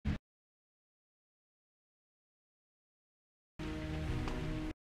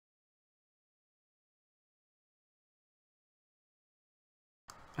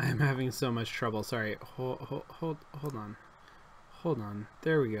I'm having so much trouble. Sorry. Hold on. Hold on.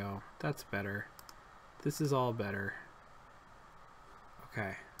 There we go. That's better. This is all better.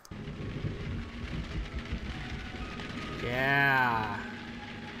 Okay. Yeah.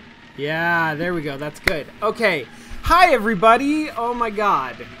 Yeah, there we go. That's good. Okay. Hi, everybody. Oh, my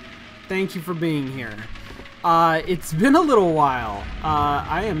God. Thank you for being here. It's been a little while.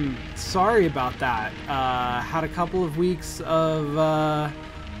 I am sorry about that. Had a couple of weeks of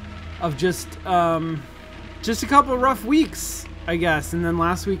just a couple of rough weeks, I guess. And then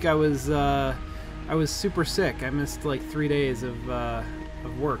last week I was super sick. I missed like 3 days of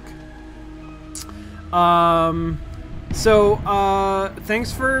work. So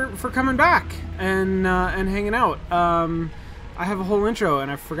thanks for coming back and hanging out. I have a whole intro and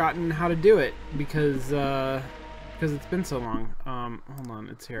I've forgotten how to do it because it's been so long. Hold on,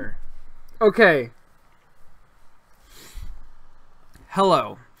 it's here. Okay.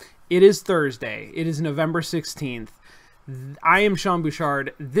 Hello. It is Thursday. It is November 16th. I am Sean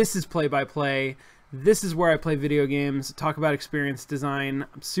Bouchard. This is Play by Play. This is where I play video games, talk about experience design.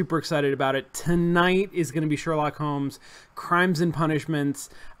 I'm super excited about it. Tonight is going to be Sherlock Holmes, Crimes and Punishments,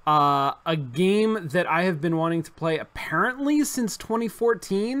 a game that I have been wanting to play apparently since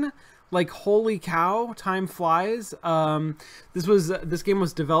 2014. Like, holy cow, time flies. This game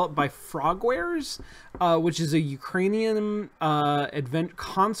was developed by Frogwares, which is a Ukrainian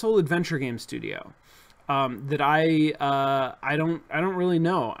console adventure game studio. That I don't really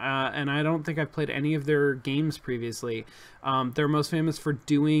know, and I don't think I've played any of their games previously. They're most famous for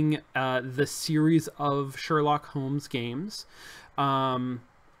doing the series of Sherlock Holmes games, of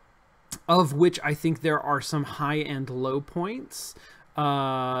which I think there are some high and low points.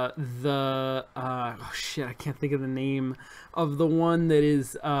 Oh shit, I can't think of the name of the one that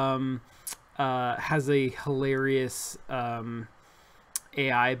is has a hilarious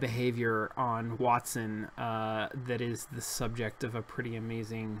AI behavior on Watson that is the subject of a pretty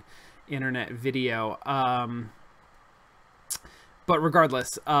amazing internet video. But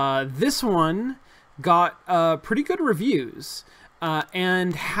regardless, this one got pretty good reviews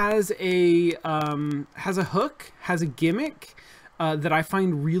and has a hook, has a gimmick that I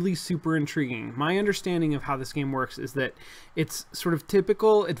find really super intriguing. My understanding of how this game works is that it's sort of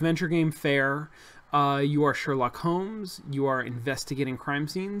typical adventure game fare. You are Sherlock Holmes, you are investigating crime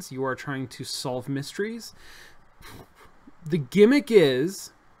scenes, you are trying to solve mysteries. The gimmick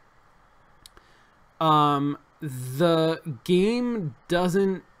is the game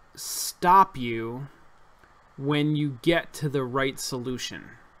doesn't stop you when you get to the right solution.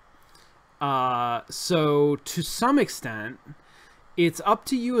 So to some extent, it's up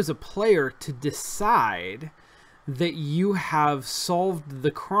to you as a player to decide that you have solved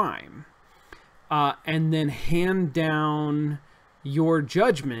the crime. And then hand down your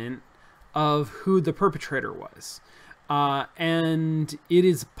judgment of who the perpetrator was. And it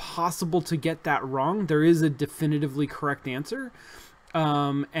is possible to get that wrong. There is a definitively correct answer.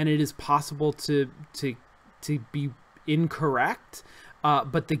 And it is possible to be incorrect.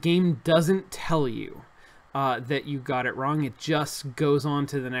 But the game doesn't tell you that you got it wrong. It just goes on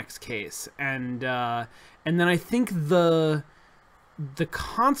to the next case. And then I think the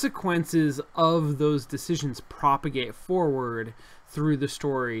consequences of those decisions propagate forward through the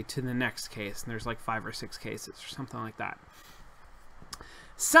story to the next case. And there's like 5 or 6 cases or something like that.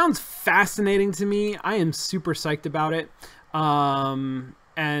 Sounds fascinating to me. I am super psyched about it. I'm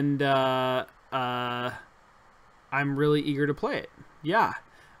really eager to play it. Yeah.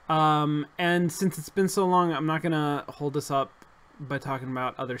 And since it's been so long, I'm not going to hold this up by talking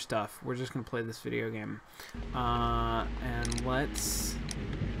about other stuff. We're just gonna play this video game, and let's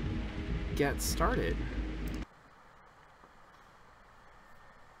get started.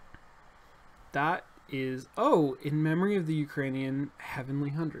 That is in memory of the Ukrainian Heavenly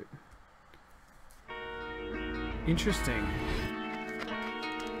 100. Interesting.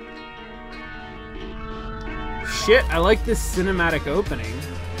 Shit, I like this cinematic opening.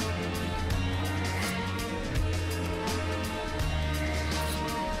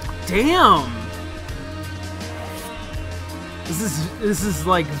 Damn! This is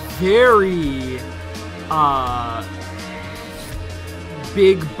like very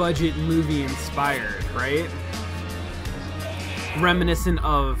big budget movie inspired, right? Reminiscent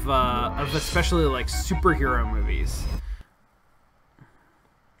of especially like superhero movies.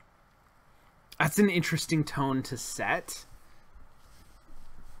 That's an interesting tone to set.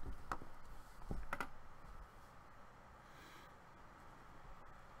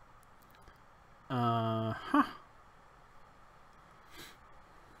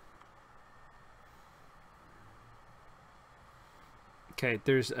 Okay,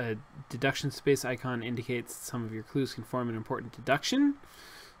 there's a deduction space icon indicates some of your clues can form an important deduction.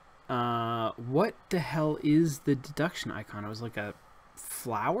 What the hell is the deduction icon? It was like a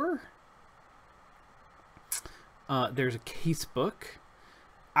flower? There's a case book.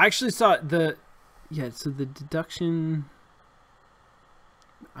 I actually saw the... Yeah, so the deduction...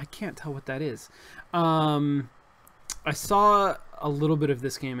 I can't tell what that is. I saw a little bit of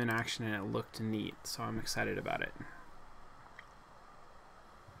this game in action and it looked neat, so I'm excited about it.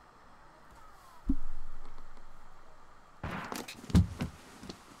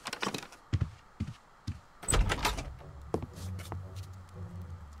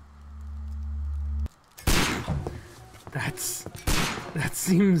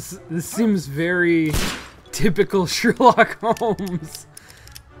 This seems very typical Sherlock Holmes.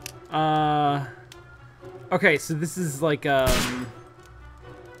 Okay, so this is like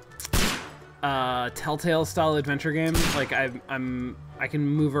Telltale style adventure game. Like I can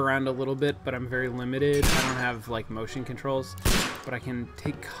move around a little bit, but I'm very limited. I don't have like motion controls, but I can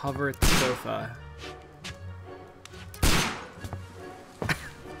take cover at the sofa.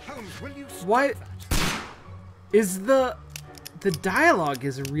 Holmes, will you stop What that? is the dialogue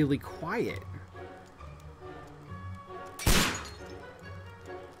is really quiet.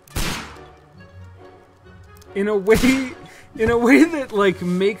 In a way that like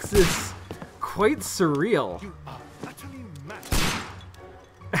makes this quite surreal. You are utterly mad.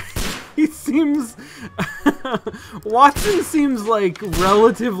 He seems Watson seems like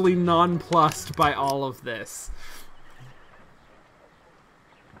relatively nonplussed by all of this.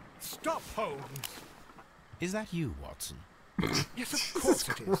 Stop, Holmes. Is that you, Watson? Yes, of course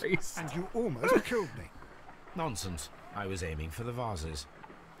it is. Christ. And you almost killed me. Nonsense. I was aiming for the vases.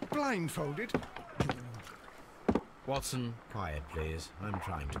 Blindfolded. Watson, quiet, please. I'm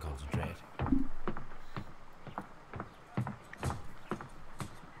trying to concentrate.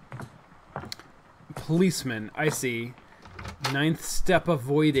 Policeman, I see. Ninth step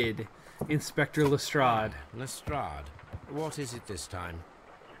avoided. Inspector Lestrade. Lestrade. What is it this time?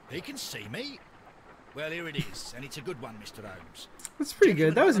 He can see me. Well, here it is, and it's a good one, Mr. Holmes. That's pretty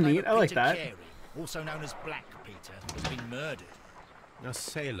good. That was Gentleman neat. by I the name like of that. Peter Carey, also known as Black Peter, has been murdered. A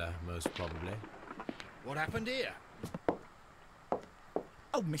sailor, most probably. What happened here?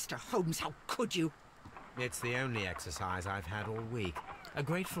 Oh, Mr. Holmes, how could you? It's the only exercise I've had all week. A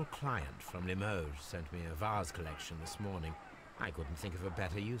grateful client from Limoges sent me a vase collection this morning. I couldn't think of a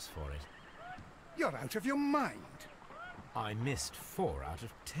better use for it. You're out of your mind. I missed 4 out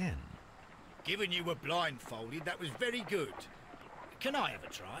of 10. Given you were blindfolded, that was very good. Can I have a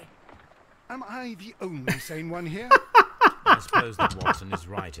try? Am I the only sane one here? I suppose that Watson is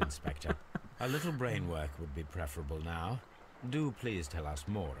right, Inspector. A little brain work would be preferable now. Do please tell us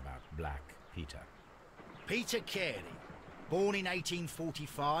more about Black Peter. Peter Carey, born in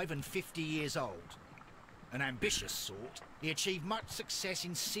 1845 and 50 years old. An ambitious sort, he achieved much success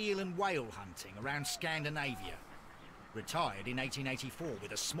in seal and whale hunting around Scandinavia. Retired in 1884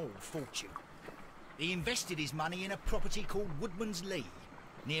 with a small fortune. He invested his money in a property called Woodman's Lee,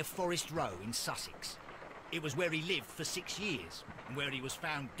 near Forest Row in Sussex. It was where he lived for 6 years, and where he was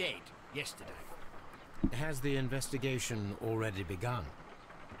found dead yesterday. Has the investigation already begun?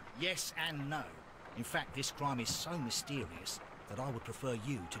 Yes and no. In fact, this crime is so mysterious that I would prefer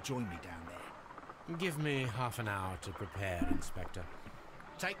you to join me down there. Give me half an hour to prepare, Inspector.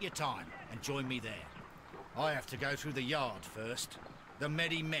 Take your time and join me there. I have to go through the yard first. The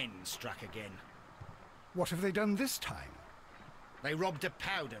merry men struck again. What have they done this time? They robbed a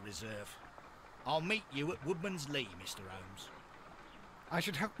powder reserve. I'll meet you at Woodman's Lee, Mr. Holmes. I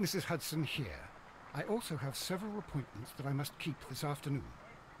should help Mrs. Hudson here. I also have several appointments that I must keep this afternoon.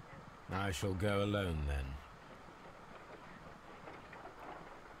 I shall go alone then.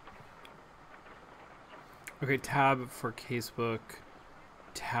 Okay, tab for casebook,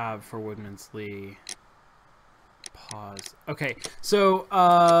 tab for Woodman's Lee. Pause. Okay, so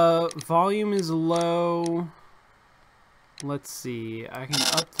volume is low. Let's see. I can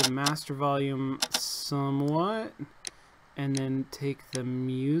up the master volume somewhat, and then take the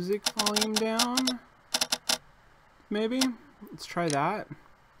music volume down. Maybe. Let's try that.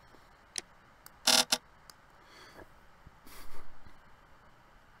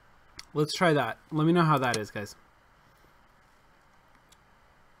 Let's try that. Let me know how that is, guys.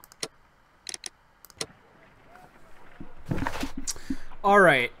 All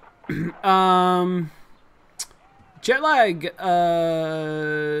right. Jetlag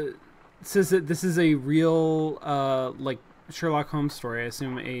says that this is a real like Sherlock Holmes story. I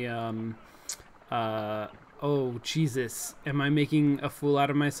assume a oh Jesus, am I making a fool out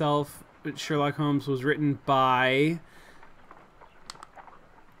of myself? Sherlock Holmes was written by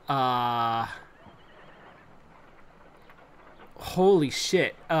Holy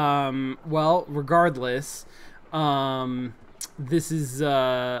shit. Well, regardless, this is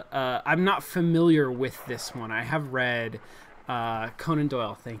I'm not familiar with this one. I have read Conan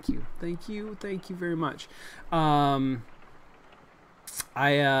Doyle. Thank you very much. I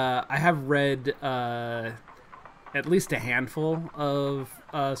have read at least a handful of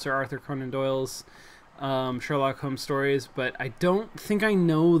Sir Arthur Conan Doyle's Sherlock Holmes stories, but I don't think I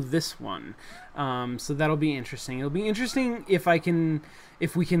know this one. So that'll be interesting. It'll be interesting if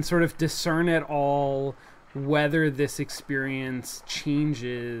we can sort of discern at all whether this experience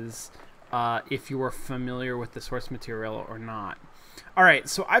changes if you are familiar with the source material or not. All right,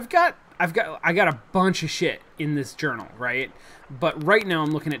 so I got a bunch of shit in this journal, right? But right now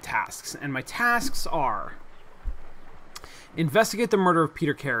I'm looking at tasks, and my tasks are: investigate the murder of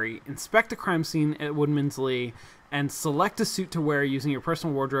Peter Carey, inspect the crime scene at Woodman's Lee, and select a suit to wear using your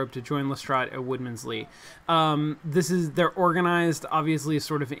personal wardrobe to join Lestrade at Woodman's Lee. They're organized obviously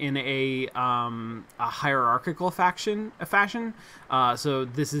sort of in a hierarchical fashion. So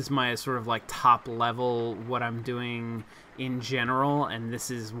this is my sort of like top level, what I'm doing in general, and this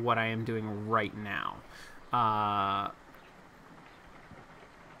is what I am doing right now.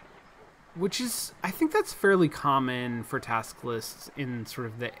 Which is, I think that's fairly common for task lists in sort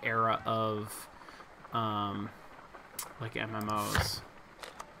of the era of like MMOs.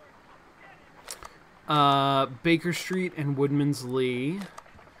 Baker Street and Woodman's Lee.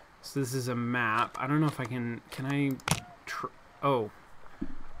 So this is a map. I don't know if I can I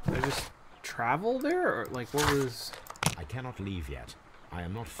just travel there? Or like, what was... I cannot leave yet. I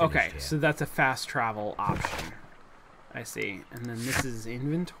am not finished Okay, here. so that's a fast travel option. I see. And then this is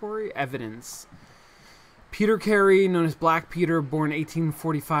inventory, evidence. Peter Carey, known as Black Peter, born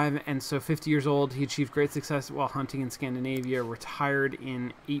 1845 and so 50 years old. He achieved great success while hunting in Scandinavia, retired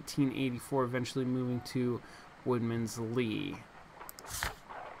in 1884, eventually moving to Woodman's Lee.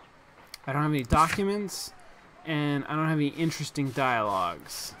 I don't have any documents, and I don't have any interesting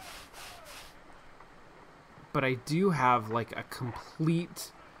dialogues. But I do have like a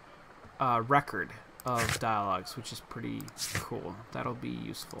complete record of dialogues, which is pretty cool. That'll be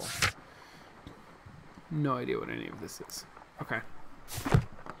useful. No idea what any of this is. Okay.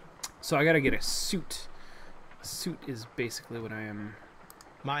 So I gotta get a suit. A suit is basically what I am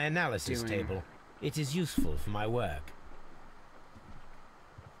My analysis doing. table. It is useful for my work.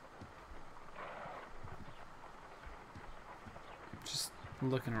 Just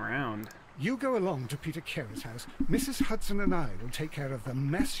looking around. You go along to Peter Carey's house. Mrs. Hudson and I will take care of the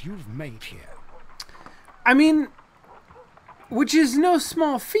mess you've made here. I mean, which is no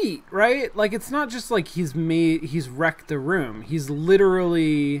small feat, right? Like, it's not just like he's wrecked the room. He's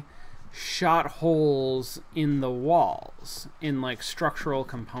literally shot holes in the walls in like structural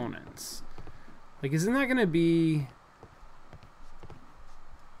components. Like, isn't that gonna be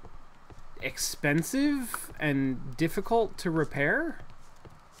expensive and difficult to repair?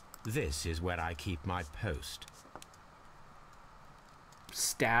 This is where I keep my post.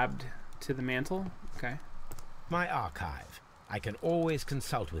 Stabbed to the mantle? Okay. My archive. I can always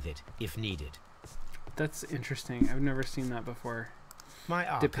consult with it if needed. That's interesting. I've never seen that before. My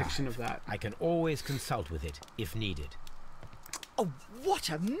archive. Depiction of that. I can always consult with it if needed. Oh, what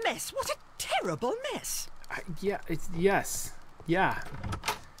a mess! What a terrible mess! Yes. Yeah.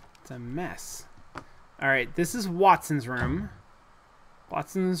 It's a mess. Alright, this is Watson's room.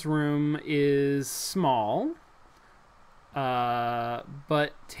 Watson's room is small,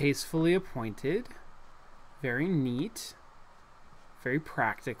 but tastefully appointed. Very neat. Very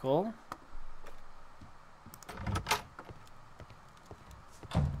practical.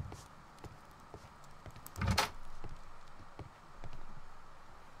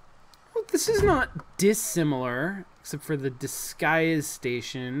 Well, this is not dissimilar, except for the disguise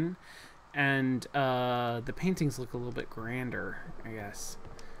station, and the paintings look a little bit grander, I guess.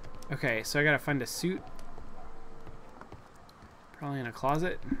 Okay, so I gotta find a suit. Probably in a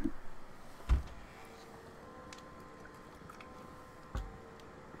closet.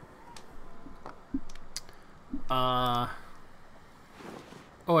 Oh,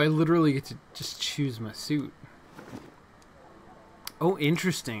 I literally get to just choose my suit. Oh,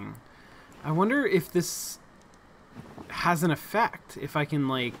 interesting. I wonder if this has an effect. If I can,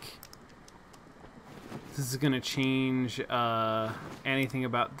 like... This is going to change anything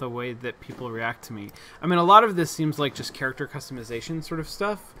about the way that people react to me. I mean, a lot of this seems like just character customization sort of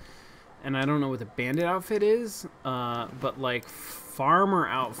stuff. And I don't know what the bandit outfit is. But, like, farmer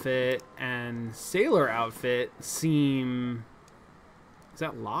outfit and sailor outfit seem... Is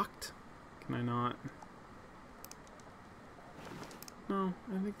that locked? Can I not? No,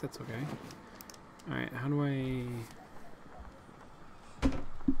 I think that's okay. Alright, how do I...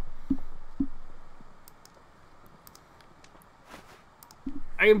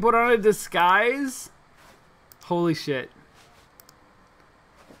 I can put on a disguise? Holy shit.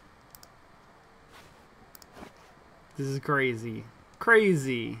 This is crazy.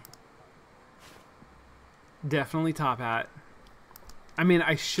 Crazy. Definitely top hat. I mean,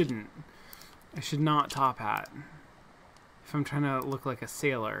 I shouldn't. I should not top hat. If I'm trying to look like a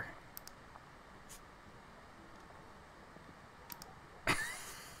sailor.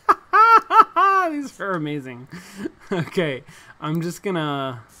 These are amazing. Okay, I'm just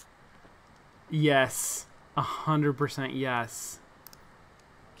gonna... Yes. 100% yes.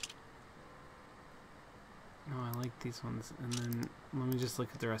 No, I like these ones. And then let me just look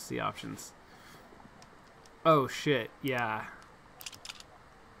at the rest of the options. Oh, shit. Yeah.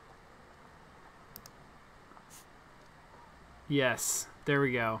 Yes. There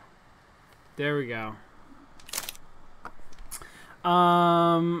we go. There we go.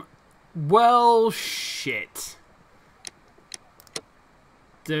 Well, shit.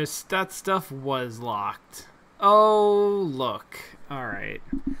 That stuff was locked. Oh, look. Alright.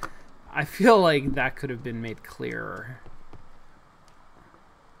 I feel like that could have been made clearer.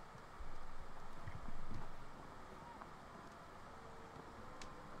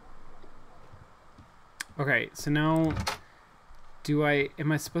 Okay, so now...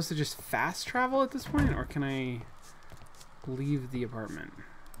 Am I supposed to just fast travel at this point, or can I leave the apartment?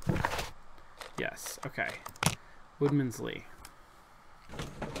 Yes, okay. Woodman's Lee.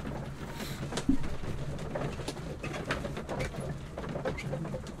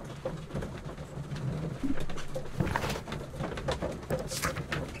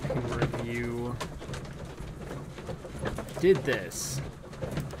 Review. Did this.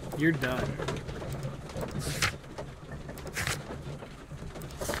 You're done.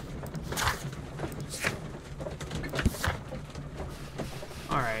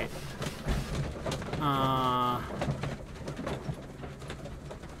 Alright.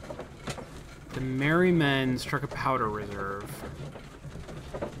 The merry men struck a powder reserve.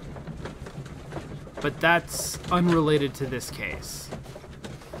 But that's unrelated to this case.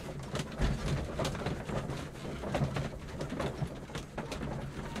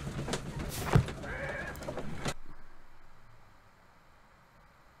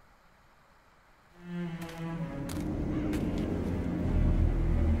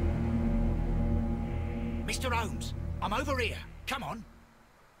 Mr. Holmes, I'm over here. Come on.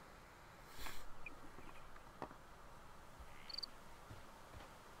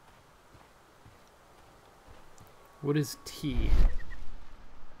 What is T?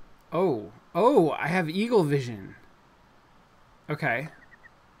 Oh. Oh, I have eagle vision. Okay.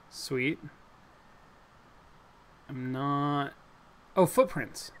 Sweet. I'm not... Oh,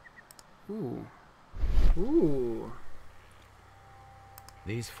 footprints. Ooh. Ooh.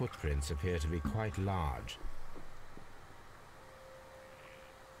 These footprints appear to be quite large.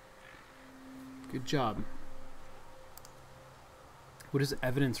 Good job. What does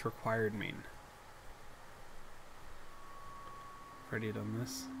evidence required mean? Already done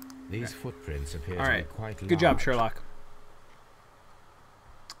this. These footprints appear to be quite large. Good job, Sherlock.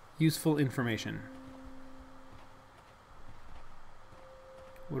 Useful information.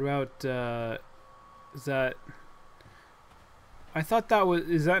 What about, is that... I thought that was...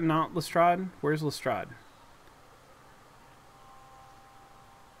 Is that not Lestrade? Where's Lestrade?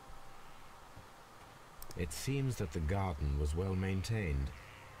 It seems that the garden was well maintained.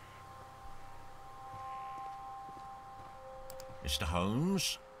 Mr.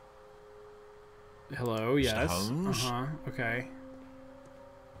 Holmes? Hello, yes. Mr. Holmes? Uh-huh, okay.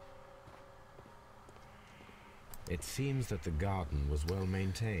 It seems that the garden was well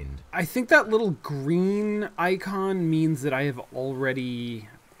maintained. I think that little green icon means that I have already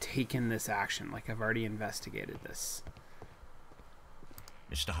taken this action. Like, I've already investigated this.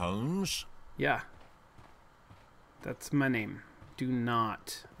 Mr. Holmes? Yeah. That's my name. Do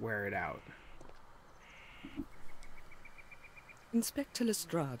not wear it out. Inspector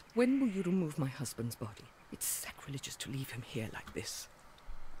Lestrade, when will you remove my husband's body? It's sacrilegious to leave him here like this.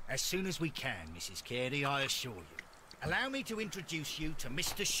 As soon as we can, Mrs. Carey, I assure you. Allow me to introduce you to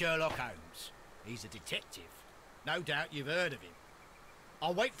Mr. Sherlock Holmes. He's a detective. No doubt you've heard of him.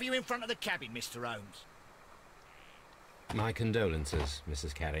 I'll wait for you in front of the cabin, Mr. Holmes. My condolences,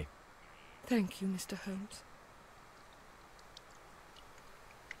 Mrs. Carey. Thank you, Mr. Holmes.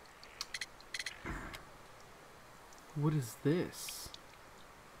 What is this?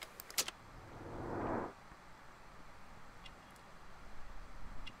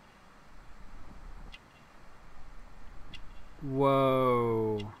 Whoa.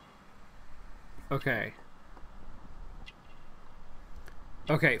 Okay.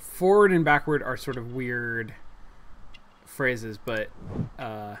 Okay, forward and backward are sort of weird phrases, but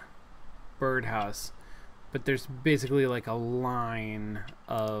birdhouse. But there's basically like a line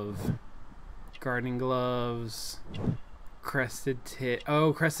of gardening gloves, crested tit.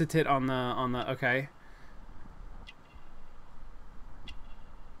 Oh, crested tit on the okay.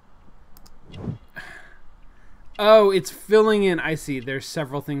 Oh, it's filling in. I see. There's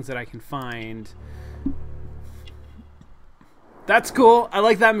several things that I can find. That's cool. I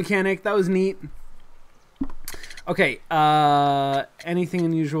like that mechanic. That was neat. Okay. Anything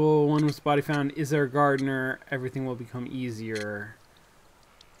unusual? One was body found. Is there a gardener? Everything will become easier.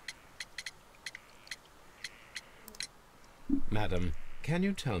 Madam, can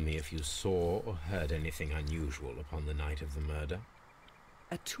you tell me if you saw or heard anything unusual upon the night of the murder?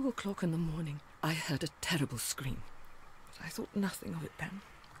 At 2 o'clock in the morning, I heard a terrible scream. But I thought nothing of it then.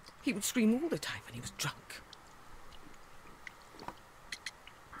 He would scream all the time when he was drunk.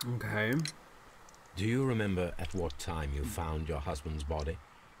 Okay. Do you remember at what time you found your husband's body?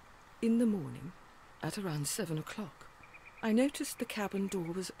 In the morning, at around 7 o'clock, I noticed the cabin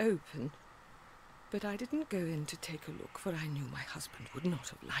door was open, but I didn't go in to take a look, for I knew my husband would not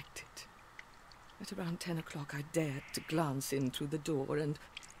have liked it. At around 10 o'clock, I dared to glance in through the door and...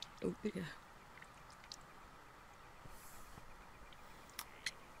 oh dear.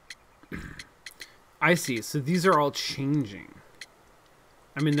 I see. So these are all changing.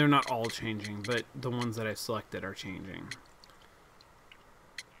 I mean, they're not all changing, but the ones that I selected are changing.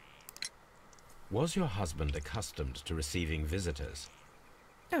 Was your husband accustomed to receiving visitors?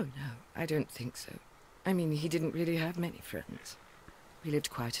 Oh no, I don't think so. I mean, he didn't really have many friends. He lived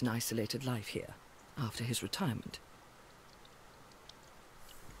quite an isolated life here, after his retirement.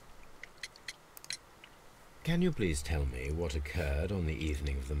 Can you please tell me what occurred on the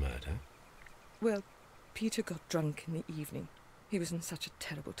evening of the murder? Well, Peter got drunk in the evening. He was in such a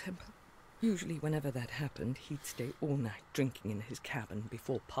terrible temper. Usually whenever that happened, he'd stay all night drinking in his cabin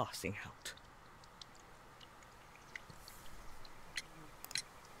before passing out.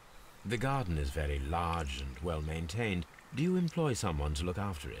 The garden is very large and well maintained. Do you employ someone to look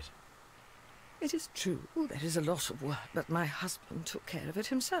after it? It is true, there is a lot of work, but my husband took care of it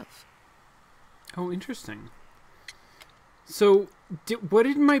himself. Oh, interesting. So, what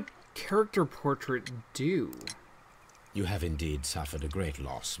did my character portrait do? You have indeed suffered a great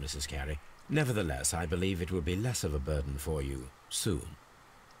loss, Mrs. Carey. Nevertheless, I believe it will be less of a burden for you soon.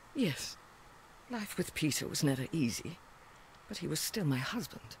 Yes. Life with Peter was never easy, but he was still my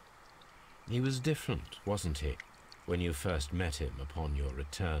husband. He was different, wasn't he, when you first met him upon your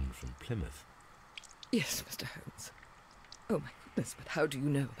return from Plymouth? Yes, Mr. Holmes. Oh my goodness, but how do you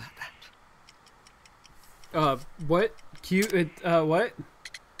know about that? What?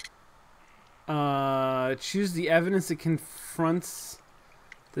 What? Choose the evidence that confronts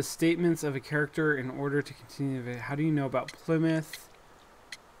the statements of a character in order to continue. How do you know about Plymouth?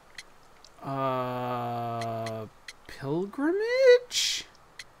 Pilgrimage?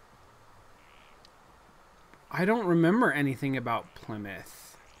 I don't remember anything about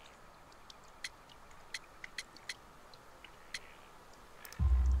Plymouth.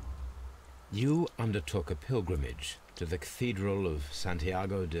 You undertook a pilgrimage to the Cathedral of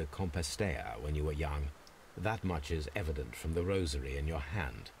Santiago de Compostela when you were young. That much is evident from the rosary in your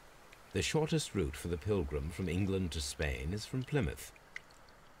hand. The shortest route for the pilgrim from England to Spain is from Plymouth.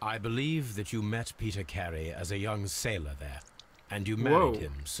 I believe that you met Peter Carey as a young sailor there, and you married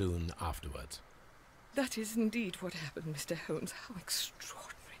him soon afterwards. That is indeed what happened, Mr. Holmes. How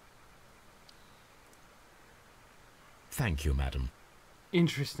extraordinary. Thank you, madam.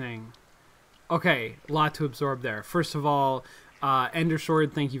 Interesting. Okay, a lot to absorb there. First of all, Ender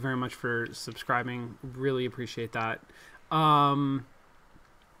Sword, thank you very much for subscribing. Really appreciate that.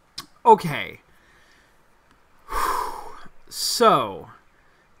 Okay. So,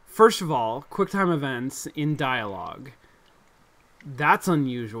 first of all, QuickTime events in dialogue. That's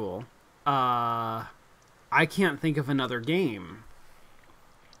unusual. I can't think of another game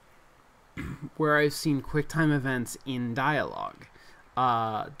where I've seen QuickTime events in dialogue.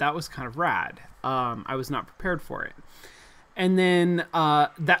 That was kind of rad. I was not prepared for it. And then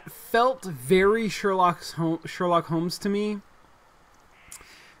that felt very Sherlock Holmes to me,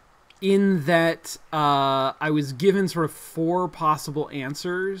 in that I was given sort of 4 possible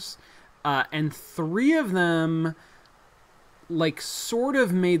answers, and 3 of them like sort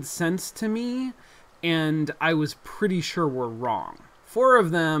of made sense to me, and I was pretty sure were wrong. 4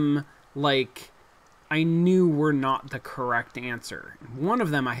 of them, like, I knew were not the correct answer. One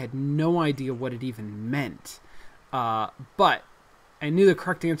of them, I had no idea what it even meant. But I knew the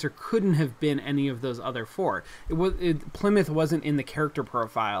correct answer couldn't have been any of those other four. Plymouth wasn't in the character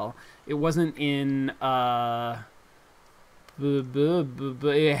profile. It wasn't in.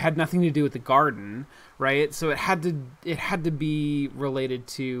 It had nothing to do with the garden, right? So it had to be related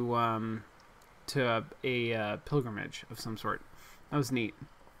to a pilgrimage of some sort. That was neat.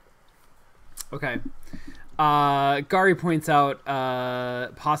 Okay. Gary points out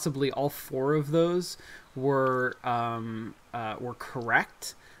possibly all four of those were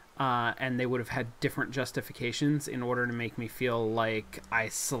correct, and they would have had different justifications in order to make me feel like I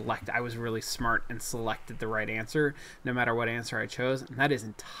was really smart and selected the right answer, no matter what answer I chose. And that is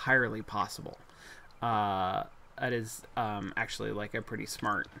entirely possible. That is actually like a pretty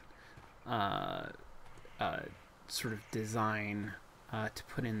smart sort of design to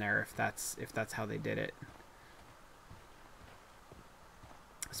put in there if that's how they did it.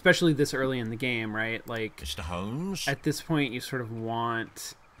 Especially this early in the game, right? Like, Mr. Holmes? at this point, you sort of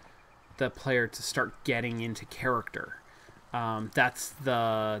want the player to start getting into character. That's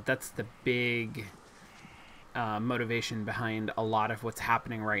the big motivation behind a lot of what's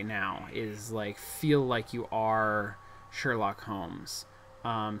happening right now, is like feel like you are Sherlock Holmes.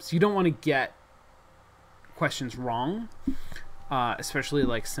 So you don't want to get questions wrong, especially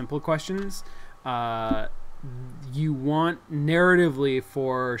like simple questions. You want narratively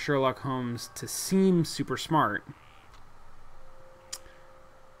for Sherlock Holmes to seem super smart,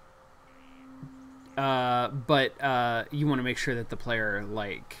 but you want to make sure that the player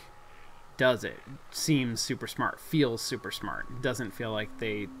like does it, seems super smart, feels super smart, doesn't feel like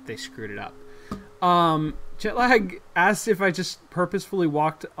they screwed it up. Jetlag asked if I just purposefully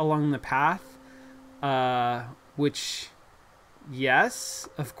walked along the path, which yes,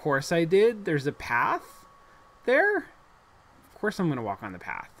 of course I did. There's a path there. Of course I'm going to walk on the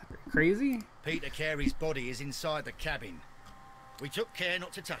path. Are you crazy? Peter Carey's body is inside the cabin. We took care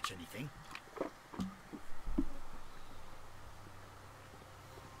not to touch anything.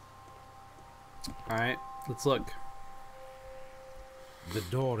 Alright, let's look. The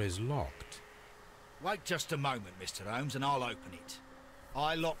door is locked. Wait just a moment, Mr. Holmes, and I'll open it.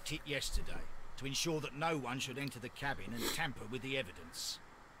 I locked it yesterday to ensure that no one should enter the cabin and tamper with the evidence.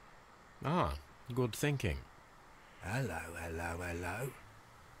 Ah, good thinking. Hello, hello, hello.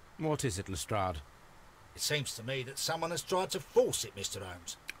 What is it, Lestrade? It seems to me that someone has tried to force it, Mr.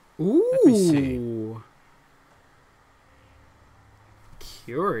 Holmes. Ooh. Let me see.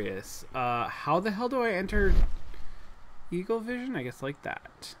 Curious. How the hell do I enter Eagle Vision? I guess like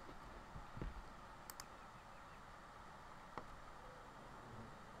that.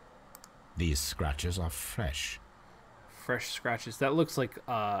 These scratches are fresh. Fresh scratches. That looks like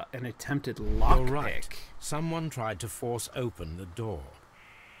an attempted You're lockpick. right. Someone tried to force open the door.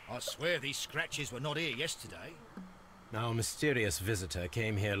 I swear these scratches were not here yesterday. Our mysterious visitor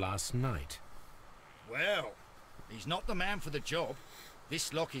came here last night. Well, he's not the man for the job.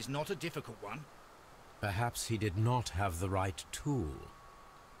 This lock is not a difficult one. Perhaps he did not have the right tool.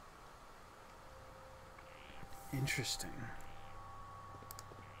 Interesting.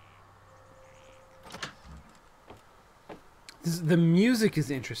 The music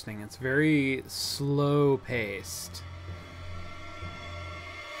is interesting. It's very slow paced.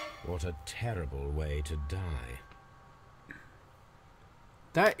 What a terrible way to die.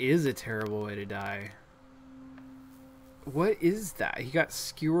 That is a terrible way to die. What is that? He got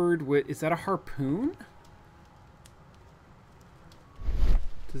skewered with... Is that a harpoon?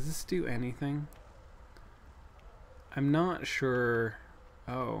 Does this do anything? I'm not sure.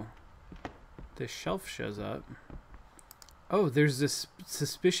 Oh. The shelf shows up. Oh, there's this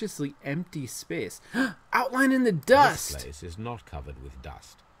suspiciously empty space. Outline in the dust! This place is not covered with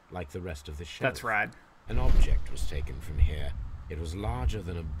dust, like the rest of the shelf. That's rad. An object was taken from here. It was larger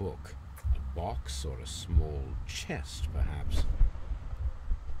than a book. A box or a small chest, perhaps.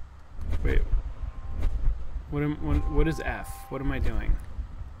 Wait. What is F? What am I doing?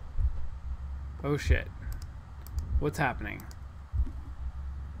 Oh shit. What's happening?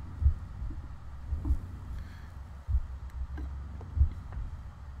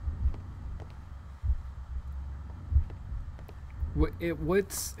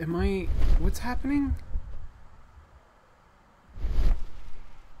 What's happening?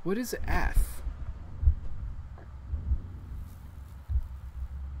 What is F?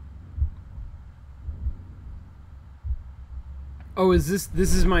 Oh, this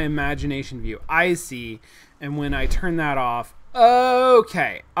is my imagination view. I see. And when I turn that off,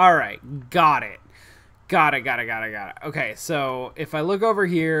 okay. All right. Got it. Got it. Okay, so if I look over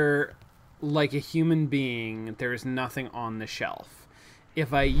here like a human being, there's nothing on the shelf.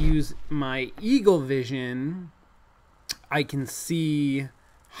 If I use my eagle vision, I can see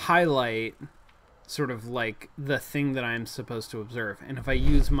highlight sort of like the thing that I'm supposed to observe. And if I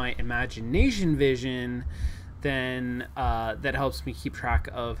use my imagination vision, then that helps me keep track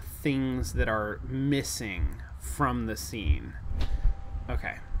of things that are missing from the scene.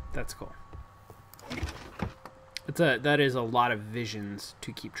 Okay, that's cool. That is a lot of visions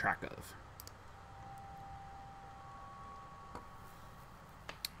to keep track of.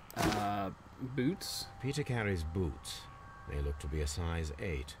 Boots. Peter Carey's boots. They look to be a size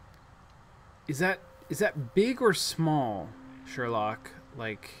 8. Is that big or small, Sherlock?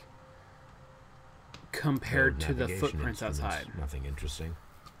 Like compared to the footprints outside? Nothing interesting.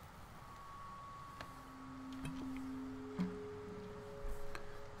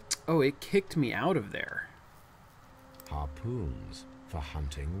 Oh, it kicked me out of there. Harpoons for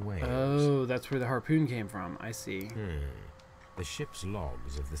hunting whales. Oh, that's where the harpoon came from. I see. The ship's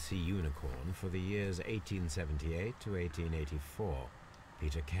logs of the Sea Unicorn for the years 1878 to 1884.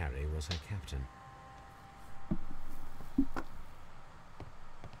 Peter Carey was her captain.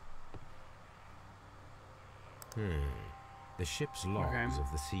 The ship's logs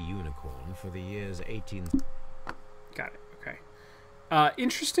of the Sea Unicorn for the years 18... Got it. Okay.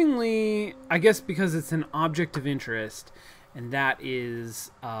 Interestingly, I guess because it's an object of interest, and that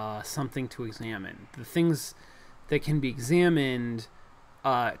is something to examine. The things that can be examined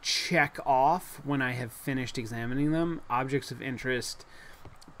check off when I have finished examining them. Objects of interest,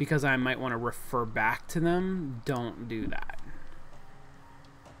 because I might want to refer back to them, don't do that.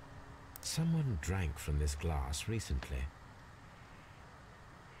 Someone drank from this glass recently.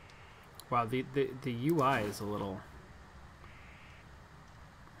 Wow, the UI is a little...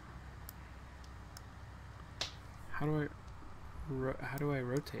 How do I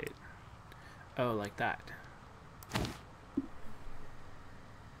rotate? Oh, like that.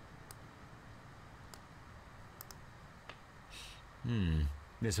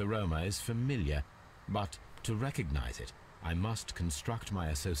 This aroma is familiar, but to recognize it, I must construct my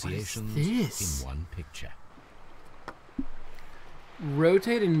associations in one picture.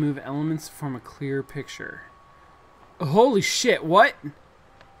 Rotate and move elements to form a clear picture. Holy shit, what?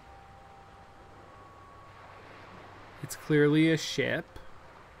 It's clearly a ship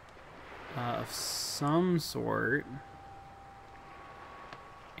of some sort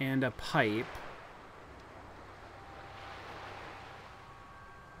and a pipe.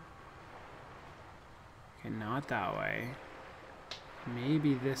 Okay, not that way.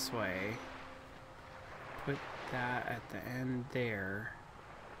 Maybe this way. Put that at the end there.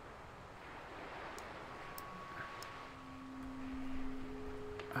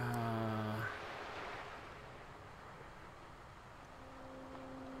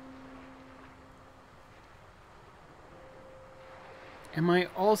 Am I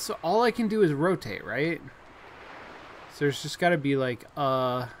also... All I can do is rotate, right? So there's just got to be like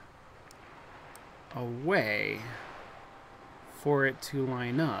a way for it to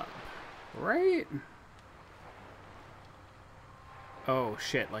line up, right? Oh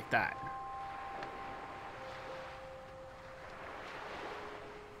shit, like that.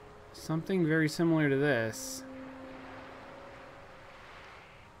 Something very similar to this.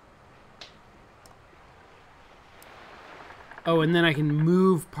 Oh, and then I can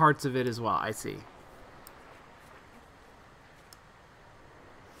move parts of it as well. I see.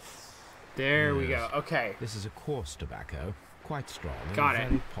 There we go. Okay. This is a coarse tobacco, quite strong and Got it.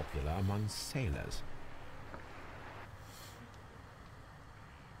 very popular among sailors.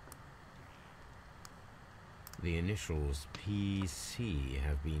 The initials PC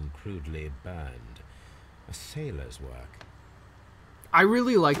have been crudely burned. A sailor's work. I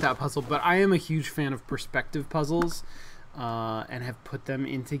really like that puzzle, but I am a huge fan of perspective puzzles, and have put them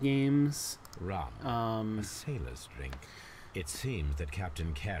into games. Rum, a sailor's drink. It seems that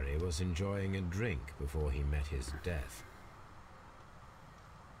Captain Carey was enjoying a drink before he met his death.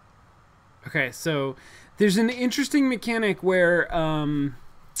 Okay, so there's an interesting mechanic where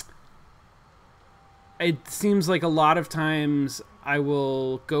it seems like a lot of times I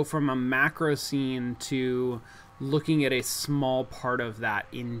will go from a macro scene to looking at a small part of that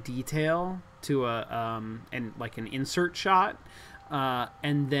in detail to a and like an insert shot,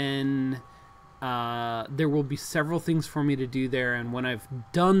 and then there will be several things for me to do there, and when I've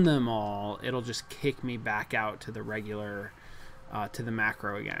done them all, it'll just kick me back out to the regular to the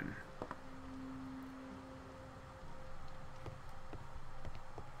macro again.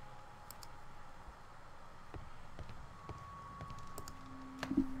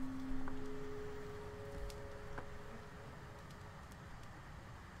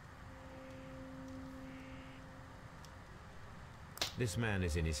 This man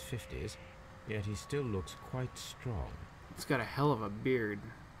is in his 50s, yet he still looks quite strong. He's got a hell of a beard.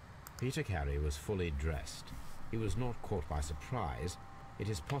 Peter Carey was fully dressed. He was not caught by surprise. It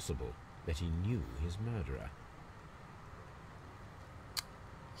is possible that he knew his murderer.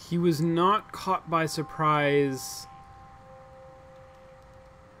 He was not caught by surprise,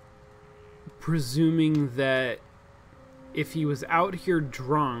 presuming that if he was out here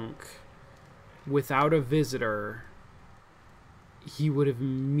drunk without a visitor, he would have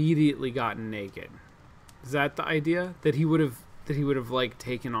immediately gotten naked. Is that the idea? That he would have like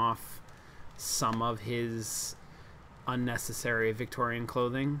taken off some of his unnecessary Victorian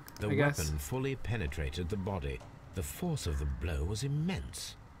clothing, The I guess. weapon fully penetrated the body. The force of the blow was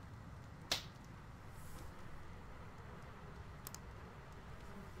immense.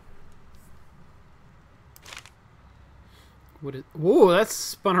 Whoa, that's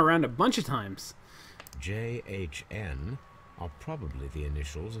spun around a bunch of times. JHN are probably the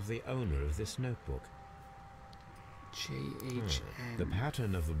initials of the owner of this notebook. JHN. The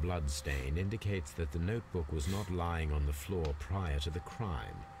pattern of the blood stain indicates that the notebook was not lying on the floor prior to the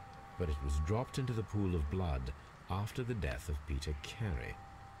crime, but it was dropped into the pool of blood after the death of Peter Carey.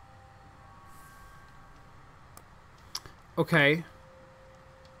 Okay.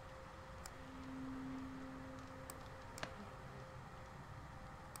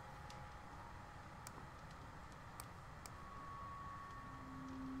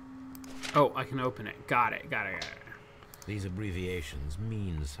 Oh, I can open it. Got it. These abbreviations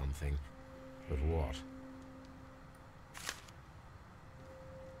mean something, but what?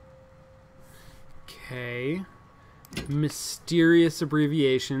 Okay. Mysterious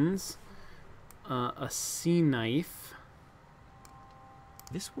abbreviations. A C knife.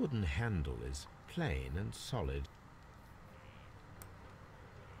 This wooden handle is plain and solid.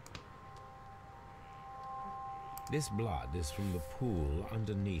 This blood is from the pool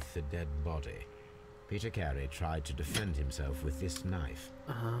underneath the dead body. Peter Carey tried to defend himself with this knife,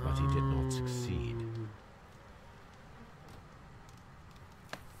 but he did not succeed.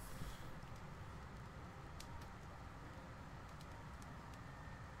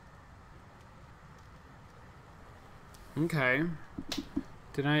 Okay.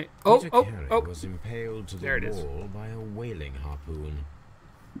 Did I... Peter Carey was impaled to There the it is. wall by a whaling harpoon.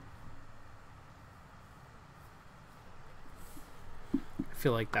 I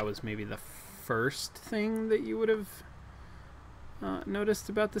feel like that was maybe the first thing that you would have noticed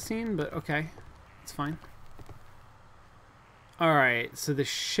about the scene, but okay. It's fine. Alright, so the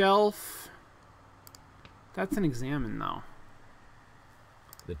shelf... That's an examine, though.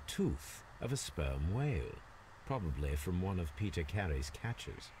 The tooth of a sperm whale, probably from one of Peter Carey's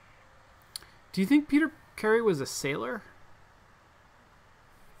catches. Do you think Peter Carey was a sailor?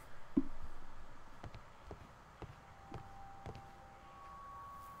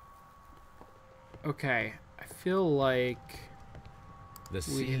 Okay, I feel like The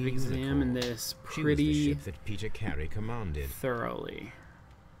we have Sea examined Unicorn. this She was the pretty ship that Peter Carey commanded. thoroughly.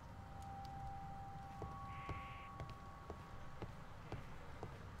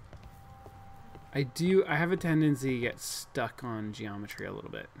 I have a tendency to get stuck on geometry a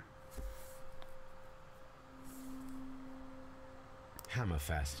little bit.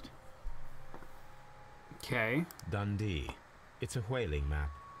 Hammerfest. Okay. Dundee. It's a whaling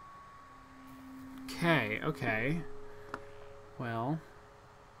map. Okay. Well,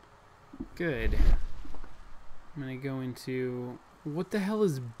 good. I'm gonna go into... What the hell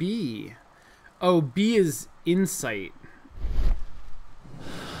is B? Oh, B is insight.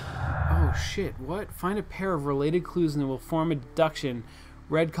 Oh, shit. What? Find a pair of related clues and it will form a deduction.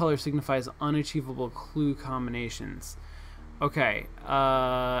 Red color signifies unachievable clue combinations. Okay.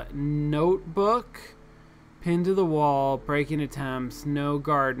 Notebook. Pinned to the wall. Breaking attempts. No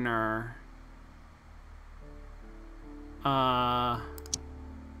gardener. Draw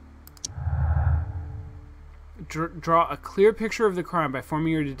a clear picture of the crime by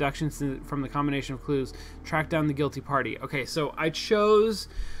forming your deductions from the combination of clues. Track down the guilty party. Okay, so I chose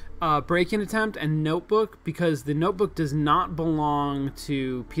break-in attempt and notebook because the notebook does not belong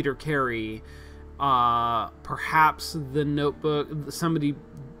to Peter Carey. Perhaps the notebook, somebody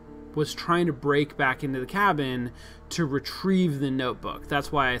was trying to break back into the cabin to retrieve the notebook.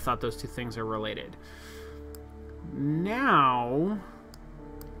 That's why I thought those two things are related. Now,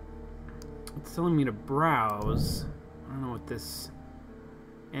 it's telling me to browse. I don't know what this...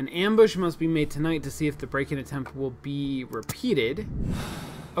 An ambush must be made tonight to see if the break-in attempt will be repeated.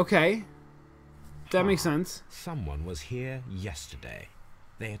 Okay. That makes sense. Someone was here yesterday.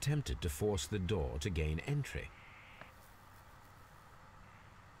 They attempted to force the door to gain entry.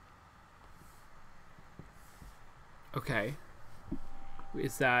 Okay.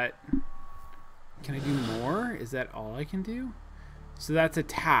 Is that... Can I do more? Is that all I can do? So that's a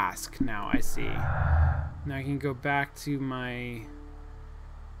task now, I see. Now I can go back to my...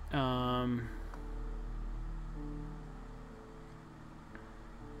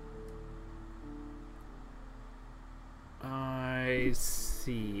 I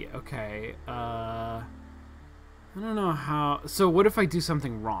see. Okay. I don't know how... So what if I do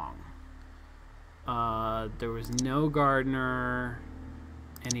something wrong? There was no gardener,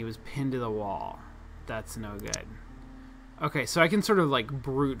 and he was pinned to the wall. That's no good. Okay, so I can sort of like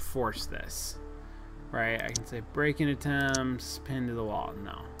brute force this. Right? I can say break-in attempts, pinned to the wall.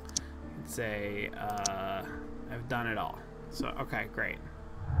 No. I can say, I've done it all. So, okay, great.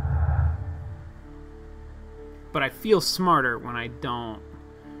 But I feel smarter when I don't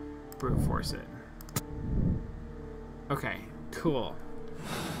brute force it. Okay, cool.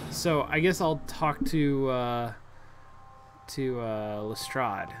 So I guess I'll talk to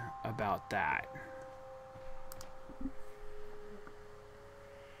Lestrade about that.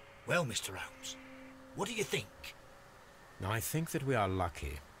 Well, Mr. Holmes, what do you think? I think that we are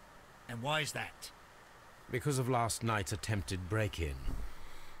lucky. And why is that? Because of last night's attempted break-in.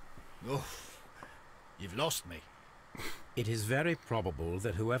 Oh, you've lost me. It is very probable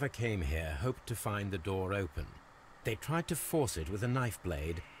that whoever came here hoped to find the door open. They tried to force it with a knife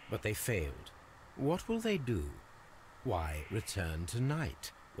blade, but they failed. What will they do? Why, return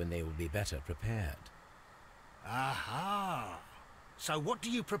tonight, when they will be better prepared. Aha! So what do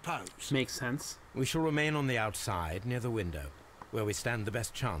you propose? Makes sense. We shall remain on the outside, near the window, where we stand the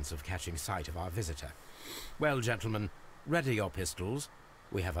best chance of catching sight of our visitor. Well, gentlemen, ready your pistols.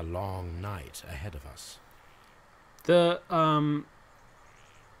 We have a long night ahead of us. The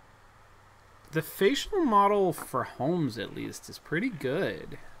facial model for Holmes, at least, is pretty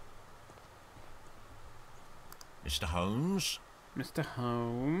good. Mr. Holmes? Mr.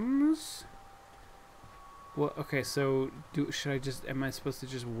 Holmes? Well, okay, so should I just, am I supposed to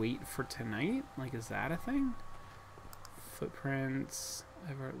just wait for tonight? Like, is that a thing? Footprints.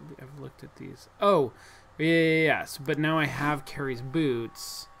 I've looked at these. Oh, yes. But now I have Carrie's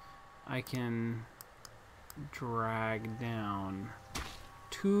boots. I can drag down.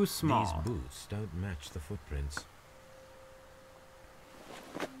 Too small. These boots don't match the footprints.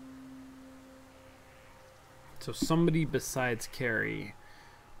 So somebody besides Carrie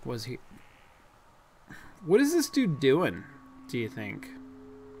was he. What is this dude doing, do you think?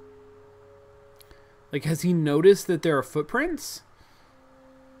 Like, has he noticed that there are footprints?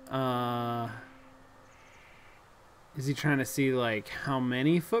 Is he trying to see, like, how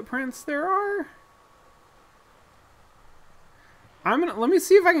many footprints there are? Let me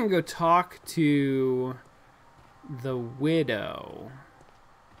see if I can go talk to the widow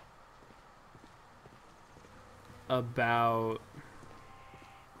about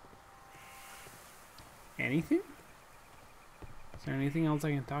anything? Is there anything else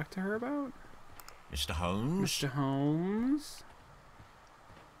I can talk to her about? Mr. Holmes? Mr. Holmes?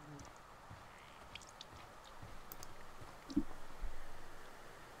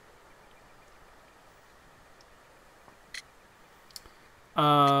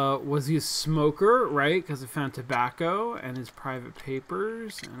 Was he a smoker, right? Because I found tobacco and his private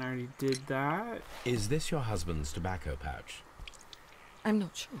papers, and I already did that. Is this your husband's tobacco pouch? I'm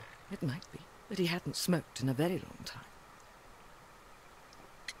not sure. It might be, but he hadn't smoked in a very long time.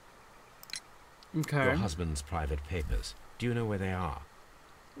 Okay. Your husband's private papers. Do you know where they are?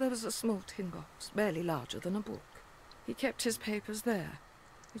 There was a small tin box, barely larger than a book. He kept his papers there.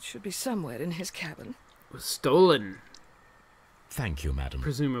 It should be somewhere in his cabin. It was stolen. Thank you, madam.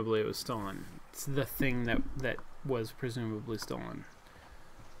 Presumably it was stolen. It's the thing that was presumably stolen.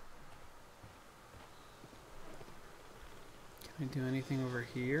 Can I do anything over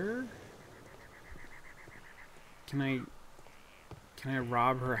here? Can I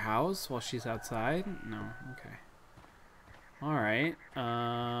rob her house while she's outside? No. Okay. All right.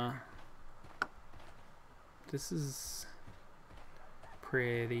 This is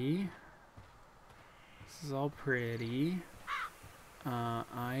pretty. This is all pretty.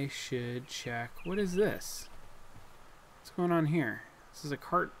 I should check. What is this? What's going on here? This is a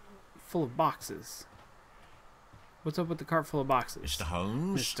cart full of boxes. What's up with the cart full of boxes? Mr.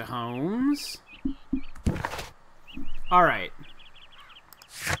 Holmes? Mr. Holmes? Alright.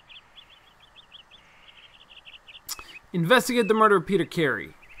 Investigate the murder of Peter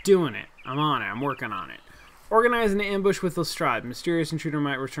Carey. Doing it. I'm on it. I'm working on it. Organize an ambush with Lestrade. Mysterious intruder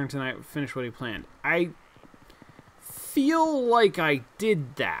might return tonight. Finish what he planned. I feel like I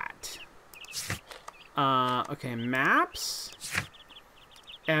did that. Okay, maps.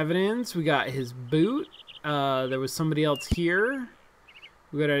 Evidence. We got his boot. There was somebody else here.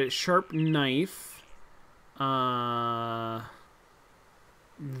 We got a sharp knife.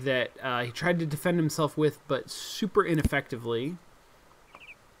 that he tried to defend himself with, but super ineffectively.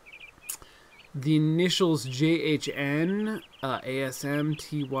 The initials JHN, ASM,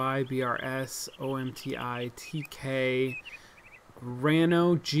 TY, BRS, OMTI, TK,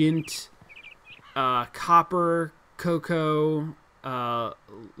 Rano, Jint, Copper, Coco,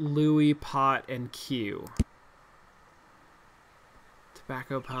 Louis, Pot, and Q.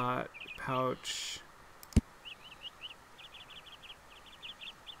 Tobacco pot, pouch.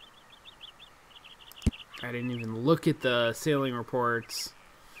 I didn't even look at the sailing reports.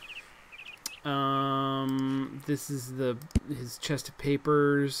 This is his chest of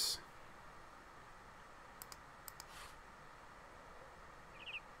papers.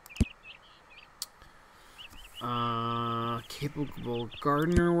 Capable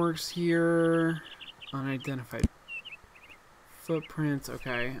gardener works here. Unidentified footprints.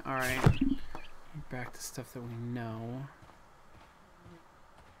 Okay, alright. Back to stuff that we know.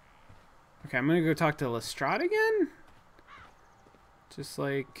 Okay, I'm gonna go talk to Lestrade again? Just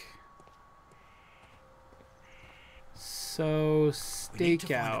like... So, stakeout. We need to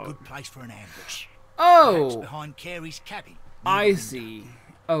find a good place for an ambush. Oh! Perhaps behind Carey's cabin. I see.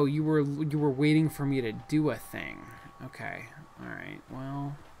 Oh, you were waiting for me to do a thing. Okay. Alright,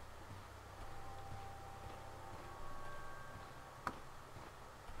 well...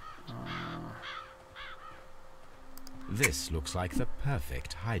 This looks like the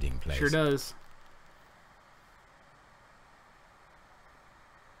perfect hiding place. Sure does.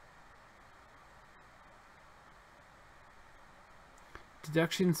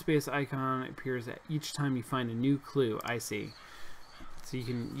 Deduction space icon appears at each time you find a new clue. I see. So you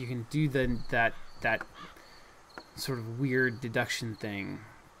can do that sort of weird deduction thing,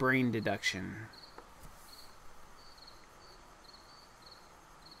 brain deduction.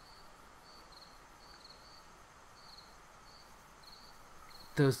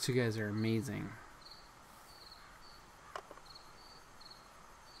 Those two guys are amazing.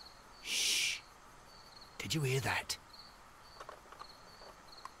 Shh. Did you hear that?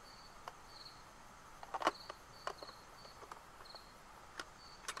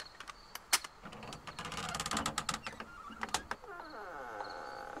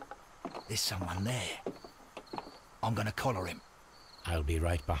 There's someone there. I'm gonna collar him. I'll be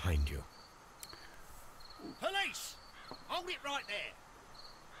right behind you. Police! Hold it right there.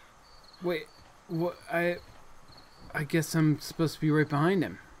 Wait, what? I guess I'm supposed to be right behind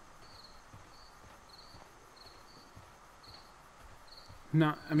him. I'm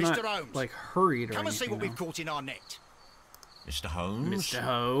not Holmes, like hurried or come and see anything, what we've though. caught in our net. Mr. Holmes? Mr.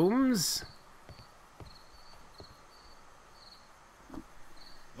 Holmes?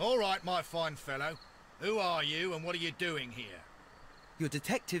 All right, my fine fellow. Who are you and what are you doing here? You're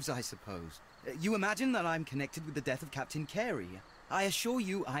detectives, I suppose. You imagine that I'm connected with the death of Captain Carey. I assure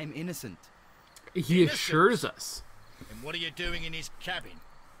you I'm innocent. He assures us. And what are you doing in his cabin?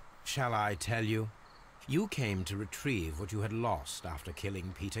 Shall I tell you? You came to retrieve what you had lost after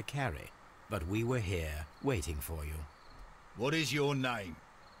killing Peter Carey, but we were here waiting for you. What is your name?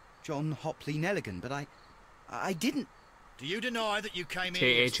 John Hopley Nelligan, but I didn't... Do you deny that you came here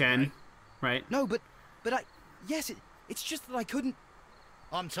JHN, yesterday? right? No, but yes, it's just that I couldn't...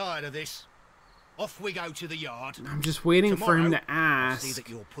 I'm tired of this. Off we go to the yard. I'm just waiting for him to I'll see ask that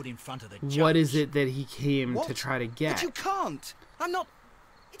you're put in front of the judge. what is it that he came What? to try to get. But you can't! I'm not...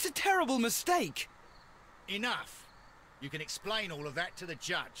 It's a terrible mistake! Enough. You can explain all of that to the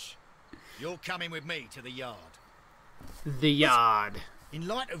judge. You're coming with me to the yard. The yard. In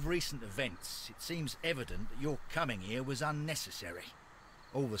light of recent events, it seems evident that your coming here was unnecessary.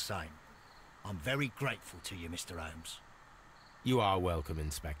 All the same, I'm very grateful to you, Mr. Holmes. You are welcome,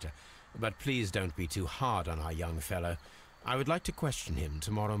 Inspector. But please don't be too hard on our young fellow. I would like to question him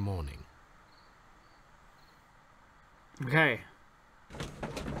tomorrow morning. Okay.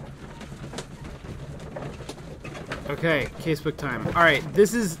 Okay, casebook time. All right,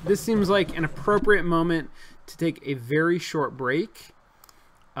 this seems like an appropriate moment to take a very short break,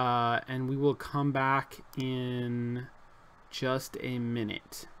 and we will come back in just a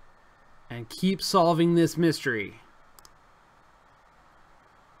minute and keep solving this mystery.